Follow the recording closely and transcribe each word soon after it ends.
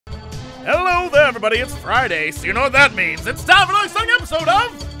Hello there, everybody. It's Friday, so you know what that means. It's time for another exciting episode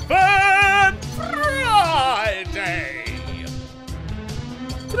of Fr-aturday.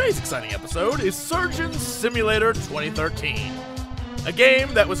 Today's exciting episode is Surgeon Simulator 2013, a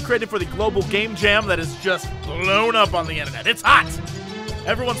game that was created for the global game jam that is just blown up on the internet. It's hot.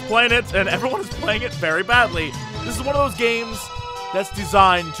 Everyone's playing it, and everyone is playing it very badly. This is one of those games that's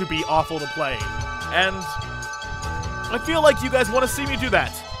designed to be awful to play, and I feel like you guys want to see me do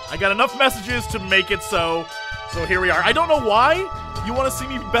that. I got enough messages to make it so here we are. I don't know why you want to see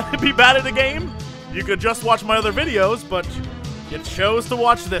me be bad at a game. You could just watch my other videos, but you chose to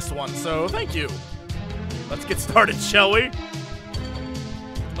watch this one, so thank you. Let's get started, shall we?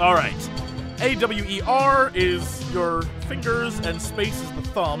 Alright. AWER is your fingers and space is the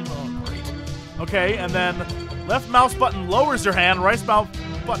thumb. Oh, great. Okay, and then left mouse button lowers your hand, right mouse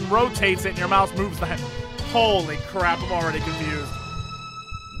button rotates it, and your mouse moves the hand. Holy crap, I'm already confused.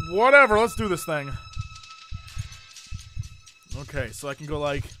 Whatever, let's do this thing. Okay, so I can go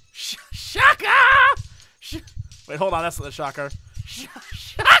like... Shaka! Wait, hold on, that's not the shocker.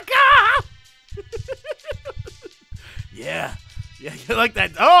 Shaka! Yeah, you like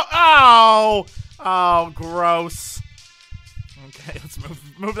that. Oh, gross. Okay, let's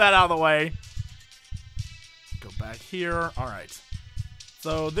move that out of the way. Go back here. All right.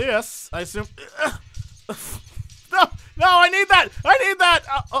 So this, I assume... No, I need that!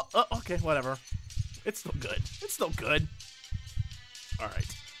 Okay, whatever. It's still good.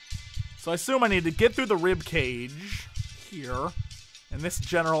 Alright. So I assume I need to get through the rib cage here, in this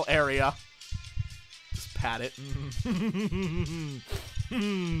general area. Just pat it.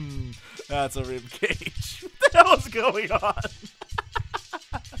 That's a rib cage. What the hell is going on?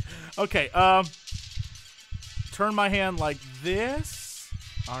 Okay, turn my hand like this.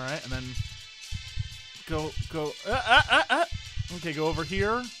 Alright, and then... Go. Okay, go over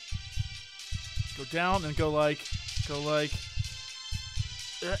here. Go down and go like.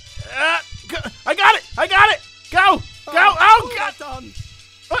 I got it! Go! Oh, God! Done.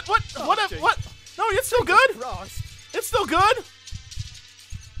 What? No, it's still good. It's still good.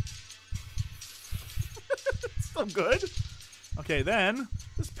 It's still good. Okay, then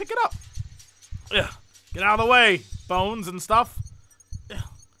just pick it up. Ugh. Get out of the way, bones and stuff.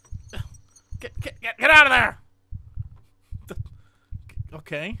 Get out of there!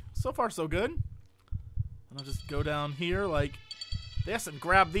 Okay, so far so good. And I'll just go down here like this and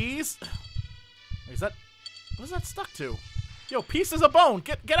grab these. Wait, what is that stuck to? Yo, pieces of bone!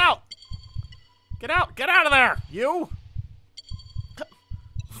 Get out! Get out of there! You!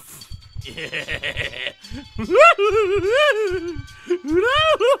 Yeah!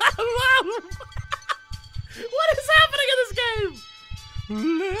 What is happening in this game?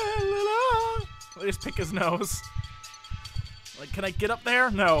 Let me just pick his nose. Like, can I get up there?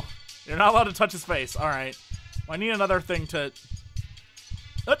 No. You're not allowed to touch his face. Alright. Well, I need another thing to...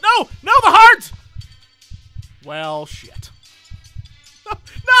 No! No, the heart! Well, shit.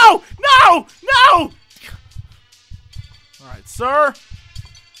 No! Alright, sir.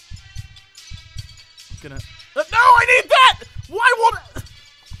 I'm gonna... No, I need that! Why won't...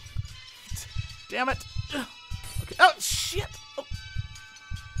 Damn it. Okay. Oh, shit! Oh.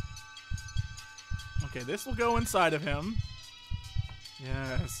 Okay, this will go inside of him.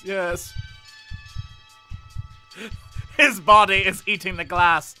 Yes. His body is eating the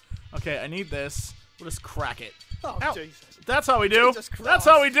glass. Okay, I need this. We'll just crack it. Oh, ow. Jesus. That's how we do. That's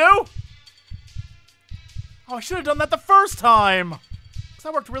how we do. Oh, I should have done that the first time. Because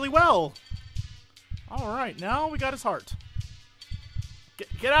that worked really well. Alright, now we got his heart.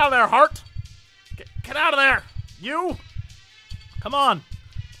 Get out of there, heart. Get out of there. You. Come on.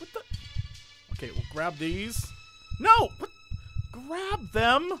 What the... Okay, we'll grab these. No! What? Grab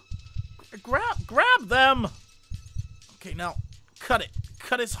them. Grab them. Okay, now cut it.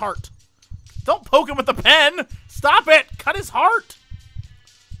 Cut his heart. Don't poke him with the pen. Stop it. Cut his heart.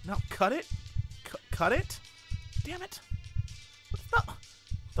 Now cut it. Cut it. Damn it.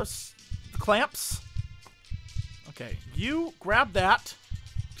 What's the clamps? Okay, you grab that.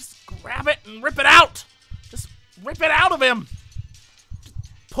 Just grab it and rip it out. Just rip it out of him. Just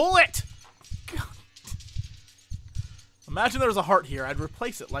pull it. Imagine there was a heart here. I'd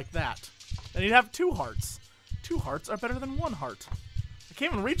replace it like that. Then you'd have 2 hearts. 2 hearts are better than 1 heart. I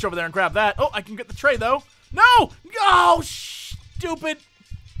can't even reach over there and grab that. Oh, I can get the tray, though. No! Oh, stupid.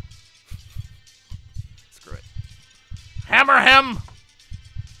 Screw it. Hammer him.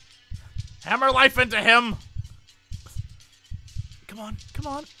 Hammer life into him. Come on.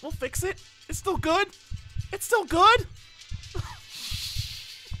 We'll fix it. It's still good.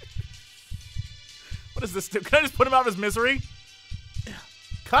 What does this do? Can I just put him out of his misery?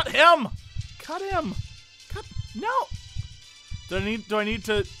 Cut him! Cut him! Cut. No! Do I need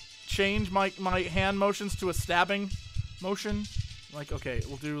to change my hand motions to a stabbing motion? Like, okay,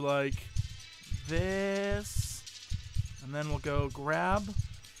 we'll do like this, and then we'll go grab.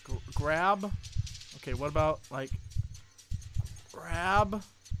 Okay, what about like grab?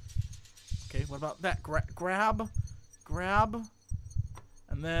 Okay, what about that? Grab,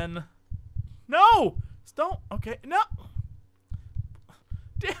 and then no, don't. Okay, no.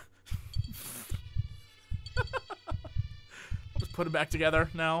 Damn. I'll just put it back together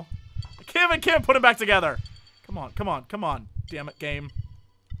now. I can't put it back together. Come on. Damn it, game.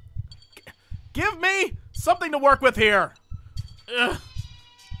 Give me something to work with here. Ugh.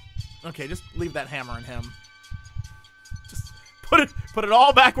 Okay, just leave that hammer in him. Just put it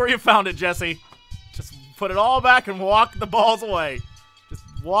all back where you found it, Jesse. Just put it all back and walk the balls away. Just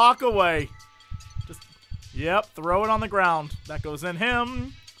walk away. Just, yep, throw it on the ground. That goes in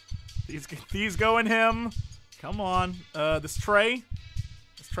him. These go in him. Come on. This tray,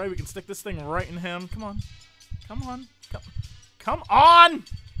 we can stick this thing right in him. Come on. Come on!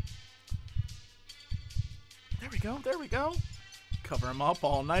 There we go. Cover him up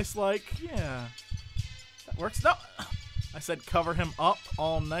all nice like, yeah. That works. No! I said cover him up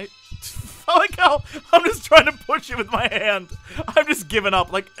all night. I like how I'm just trying to push it with my hand. I'm just giving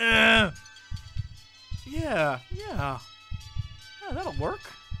up, like, Yeah, that'll work.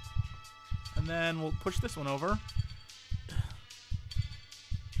 And then we'll push this one over.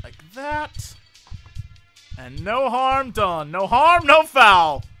 Like that. And no harm done. No harm, no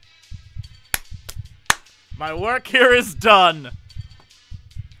foul. My work here is done.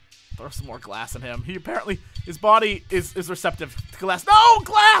 Throw some more glass in him. He apparently, his body is receptive to glass. No,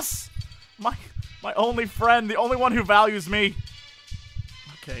 glass! My only friend, the only one who values me.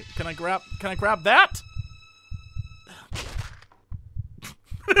 Okay, can I grab that?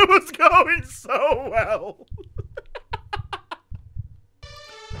 It was going so well.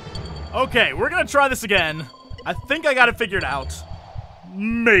 Okay, we're gonna try this again. I think I got it figured out.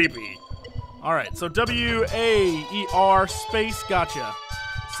 Maybe. Alright, so W-A-E-R space gotcha.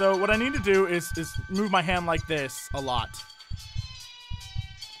 So what I need to do is move my hand like this a lot.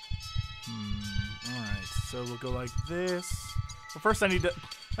 Alright, so we'll go like this. But first I need to...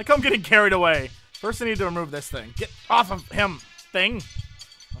 Like, I'm getting carried away. First I need to remove this thing. Get off of him, thing.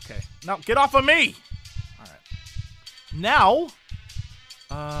 Okay, now get off of me! Alright. Now...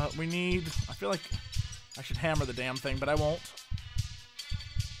 we need... I feel like I should hammer the damn thing, but I won't.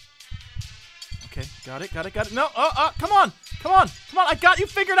 Okay, got it. No, come on! I got you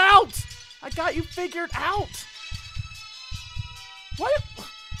figured out! What?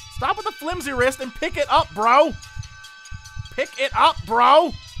 Stop with the flimsy wrist and pick it up, bro! Okay,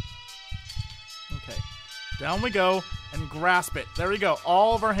 down we go, and grasp it. There we go,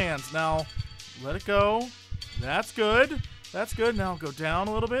 all of our hands. Now, let it go. That's good. Now go down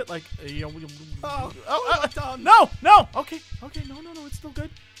a little bit, like no. Okay, no. It's still good.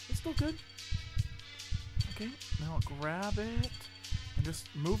 Okay, now grab it and just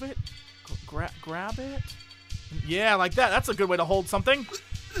move it. Grab it. Yeah, like that. That's a good way to hold something.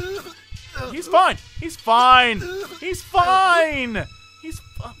 He's fine. I'm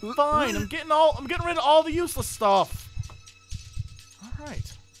getting rid of all the useless stuff. All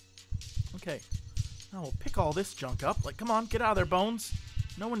right. Okay. Now we'll pick all this junk up. Like, come on, get out of there, Bones.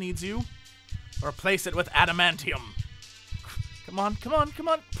 No one needs you. Or replace it with adamantium. Come on.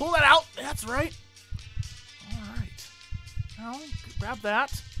 Pull that out. That's right. All right. Now, grab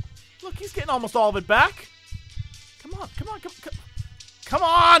that. Look, he's getting almost all of it back. Come on.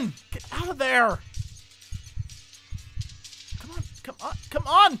 Get out of there. Come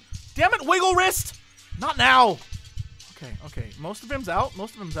on. Damn it, wiggle wrist. Not now. Okay. Most of him's out.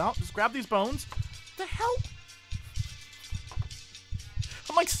 Just grab these bones. What the hell?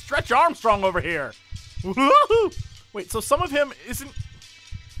 I'm like Stretch Armstrong over here. Woohoo! Wait, so some of him isn't...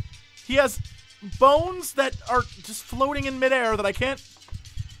 He has bones that are just floating in midair that I can't...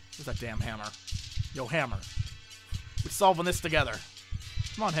 Where's that damn hammer? Yo, hammer. We're solving this together.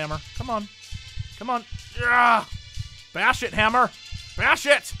 Come on, hammer. Come on. Yeah! Bash it, hammer. Bash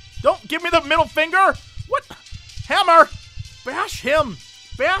it! Don't give me the middle finger! What? Hammer! Bash him!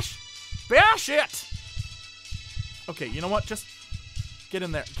 Bash it! Okay, you know what? Just get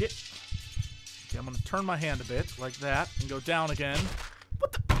in there. Okay, I'm gonna turn my hand a bit, like that, and go down again.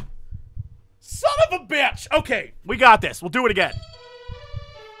 What the? Son of a bitch! Okay, we got this. We'll do it again.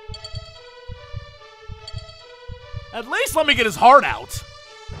 At least let me get his heart out.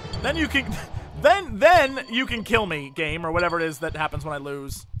 Then you can... Then you can kill me, game, or whatever it is that happens when I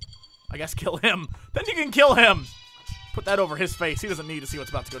lose. I guess kill him. Then you can kill him. put that over his face. He doesn't need to see what's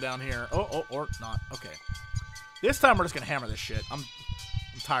about to go down here. Oh, or not. Okay. This time we're just gonna hammer this shit. I'm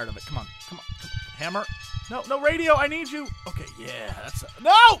tired of it. Come on. Hammer. No, radio. I need you. Okay, yeah, that's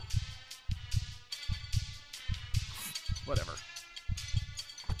no. Whatever.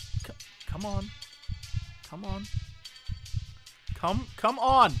 Come on. Come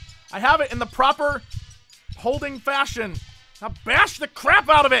on. I have it in the proper holding fashion. Now bash the crap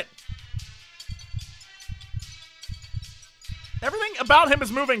out of it. Everything about him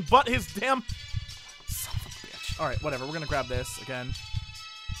is moving, but his damn son of a bitch. All right, whatever. We're gonna grab this again.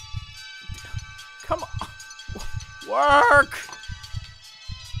 Come on. Work.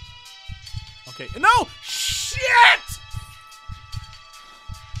 Okay. No! Shit!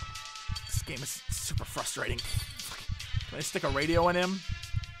 This game is super frustrating. Can I stick a radio in him?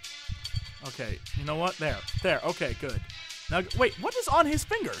 Okay. You know what? There. Okay, good. Now, wait. What is on his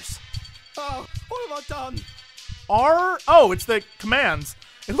fingers? Oh, what have I done? Oh, it's the commands.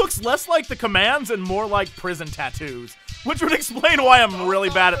 It looks less like the commands and more like prison tattoos, which would explain why I'm really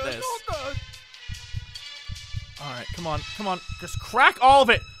bad at this. All right, come on. Just crack all of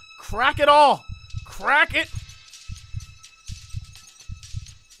it. Crack it all. Crack it.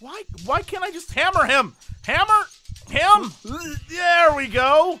 Why can't I just hammer him? Hammer him. There we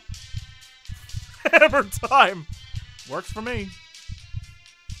go. Hammer time. Works for me.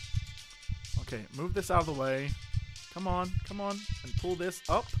 Okay, move this out of the way. Come on. And pull this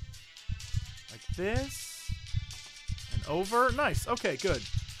up. Like this. And over. Nice. Okay, good.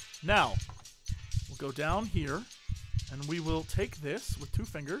 Now, we'll go down here. And we will take this with 2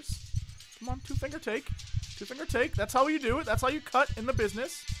 fingers. Come on, 2-finger take. 2-finger take. That's how you do it. That's how you cut in the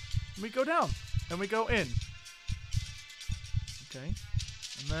business. And we go down. And we go in. Okay.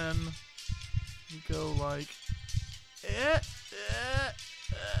 And then we go like...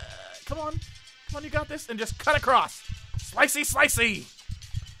 Come on, you got this. And just cut across. Slicey.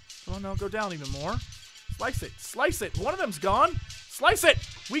 Come on, now go down even more. Slice it. One of them's gone. Slice it.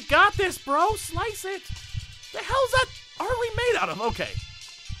 We got this, bro. Slice it. The hell's that artery made out of? Okay.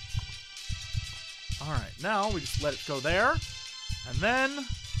 All right, now we just let it go there. And then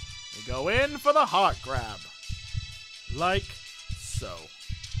we go in for the heart grab. Like so.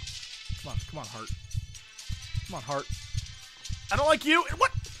 Come on, heart. Come on, heart. I don't like you.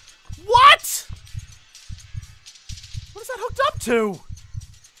 What? What is that hooked up to?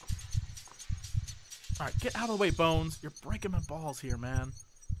 All right, get out of the way, Bones. You're breaking my balls here, man.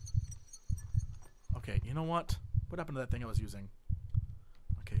 Okay, you know what? What happened to that thing I was using?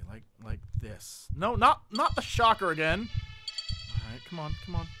 Okay, like this. No, not the shocker again. All right, come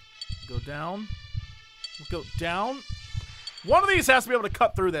on. Go down. We'll go down. One of these has to be able to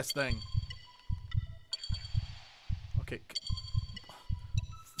cut through this thing. Okay.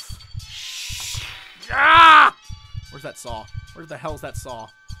 Ah! Where's that saw? Where the hell's that saw?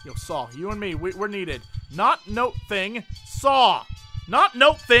 Yo, saw. You and me, we're needed. Not note thing. Saw. Not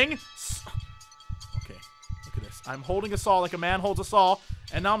note thing. Okay. Look at this. I'm holding a saw like a man holds a saw,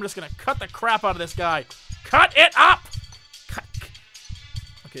 and now I'm just gonna cut the crap out of this guy. Cut it up! Cut.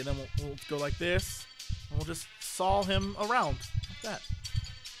 Okay, then we'll go like this, and we'll just saw him around. Like that.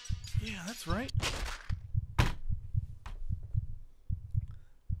 Yeah, that's right.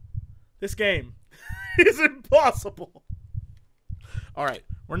 This game is impossible. All right,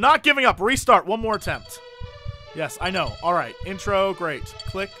 we're not giving up. Restart. One more attempt. Yes, I know. All right, intro. Great.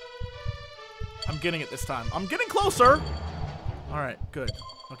 Click. I'm getting it this time. I'm getting closer. All right, good.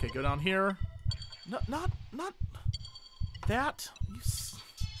 Okay, go down here. No, not that.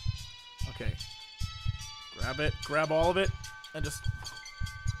 Okay. Grab it. Grab all of it, and just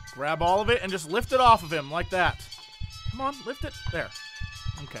grab all of it, and just lift it off of him like that. Come on, lift it. There.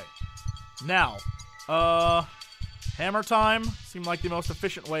 Okay. Now, hammer time seemed like the most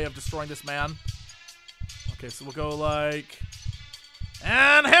efficient way of destroying this man. Okay, so we'll go like,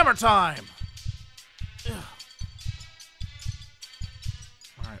 and hammer time. Ugh.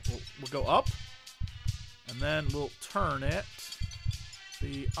 All right, we'll go up, and then we'll turn it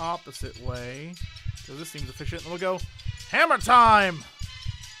the opposite way. So this seems efficient. And we'll go hammer time.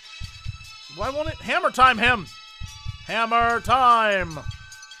 Why won't it hammer time him? Hammer time.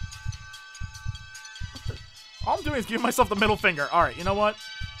 All I'm doing is giving myself the middle finger. All right, you know what?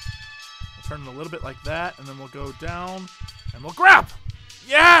 We'll turn it a little bit like that, and then we'll go down, and we'll grab.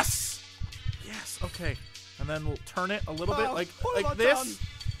 Yes! Yes, okay. And then we'll turn it a little bit like this.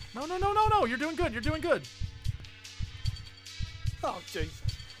 No. You're doing good. You're doing good. Oh, Jesus.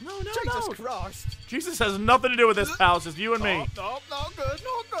 No. Jesus Christ. Jesus has nothing to do with this, pal. It's just you and me. No, not good.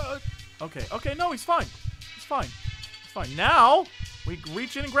 Okay, no, he's fine. He's fine. Now, we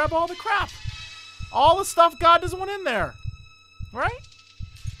reach in and grab all the crap. All the stuff God doesn't want in there. Right?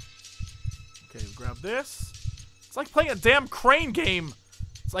 Okay, grab this. It's like playing a damn crane game.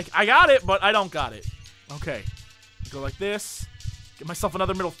 It's like, I got it, but I don't got it. Okay. Go like this. Get myself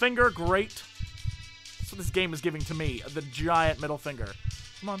another middle finger. Great. That's what this game is giving to me. The giant middle finger.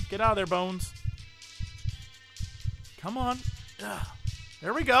 Come on, get out of there, Bones. Come on. Ugh.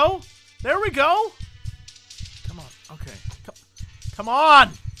 There we go. There we go. Come on. Okay. Come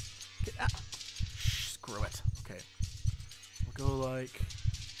on. Get out. Screw it. Okay. We'll go like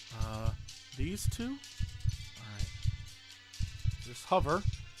these two. All right. Just hover.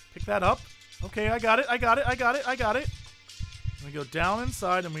 Pick that up. Okay, I got it. I got it. I got it. I got it. And we go down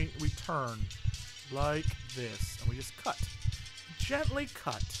inside and we turn like this. And we just cut. Gently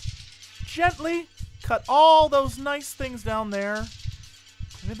cut. Gently cut all those nice things down there.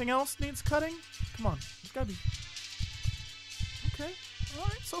 Anything else needs cutting? Come on. It's gotta be. Okay.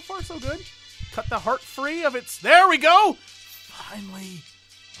 Alright, so far so good. Cut the heart free of its. There we go! Finally.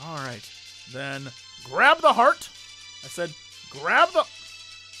 Alright. Then grab the heart. I said grab the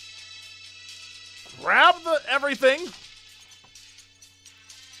everything.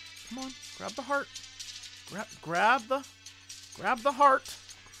 Come on. Grab the heart. Grab the heart.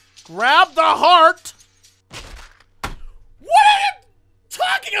 Grab the heart! What are you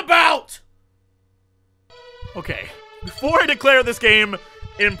talking about? Okay, before I declare this game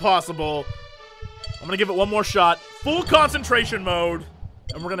impossible, I'm gonna give it one more shot. Full concentration mode,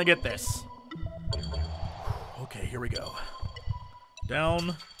 and we're gonna get this. Okay, here we go.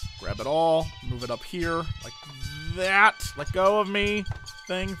 Down, grab it all, move it up here, like that. Let go of me.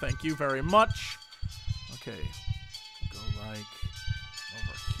 Thank you very much. Okay, go like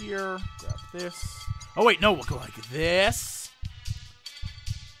over here, grab this. Oh wait, no, we'll go like this.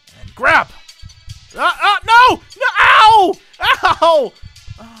 And grab! No! No! Ow! Ow!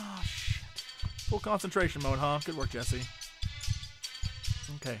 Oh, shit. Full concentration mode, huh? Good work, Jesse.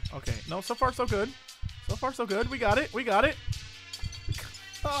 Okay. No, so far so good. So far so good. We got it. We got it.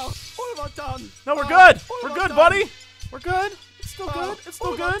 Oh, what have I done? No, we're good. We're good, buddy. We're good. It's still good. It's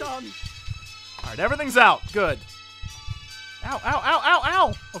still good. All right, everything's out. Good. Ow, ow, ow, ow,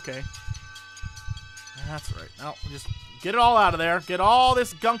 ow. Okay. That's right. Now, just get it all out of there. Get all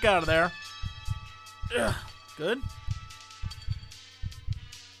this gunk out of there. Ugh. Good.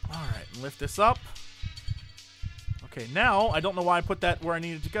 All right, lift this up. Okay, now I don't know why I put that where I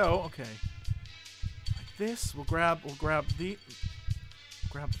needed to go. Okay, like this. We'll grab this.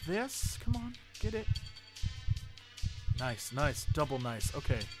 Come on, get it. Nice, double nice.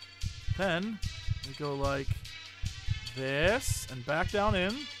 Okay, then we go like this and back down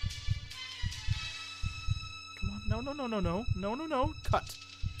in. Come on, no. Cut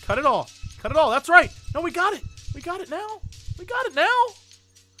it all. Cut it all. That's right. No, we got it. We got it now. We got it now.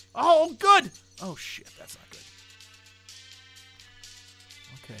 Oh, good. Oh, shit. That's not good.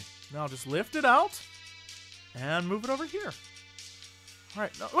 Okay. Now just lift it out and move it over here. All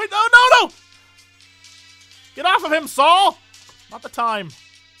right. No, wait. No. Get off of him, Saul. Not the time.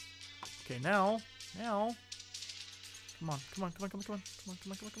 Okay. Now. Come on.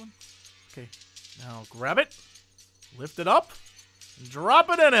 Okay. Now grab it. Lift it up. And drop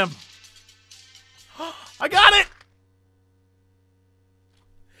it in him. I got it!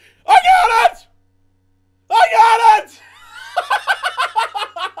 I got it! I got it!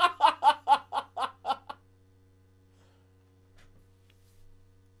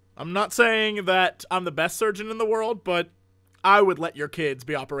 I'm not saying that I'm the best surgeon in the world, but I would let your kids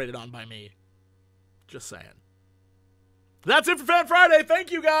be operated on by me. Just saying. That's it for Fan Friday.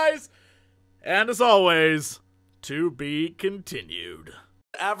 Thank you, guys. And as always, to be continued.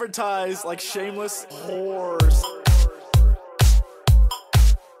 Advertise like shameless whores.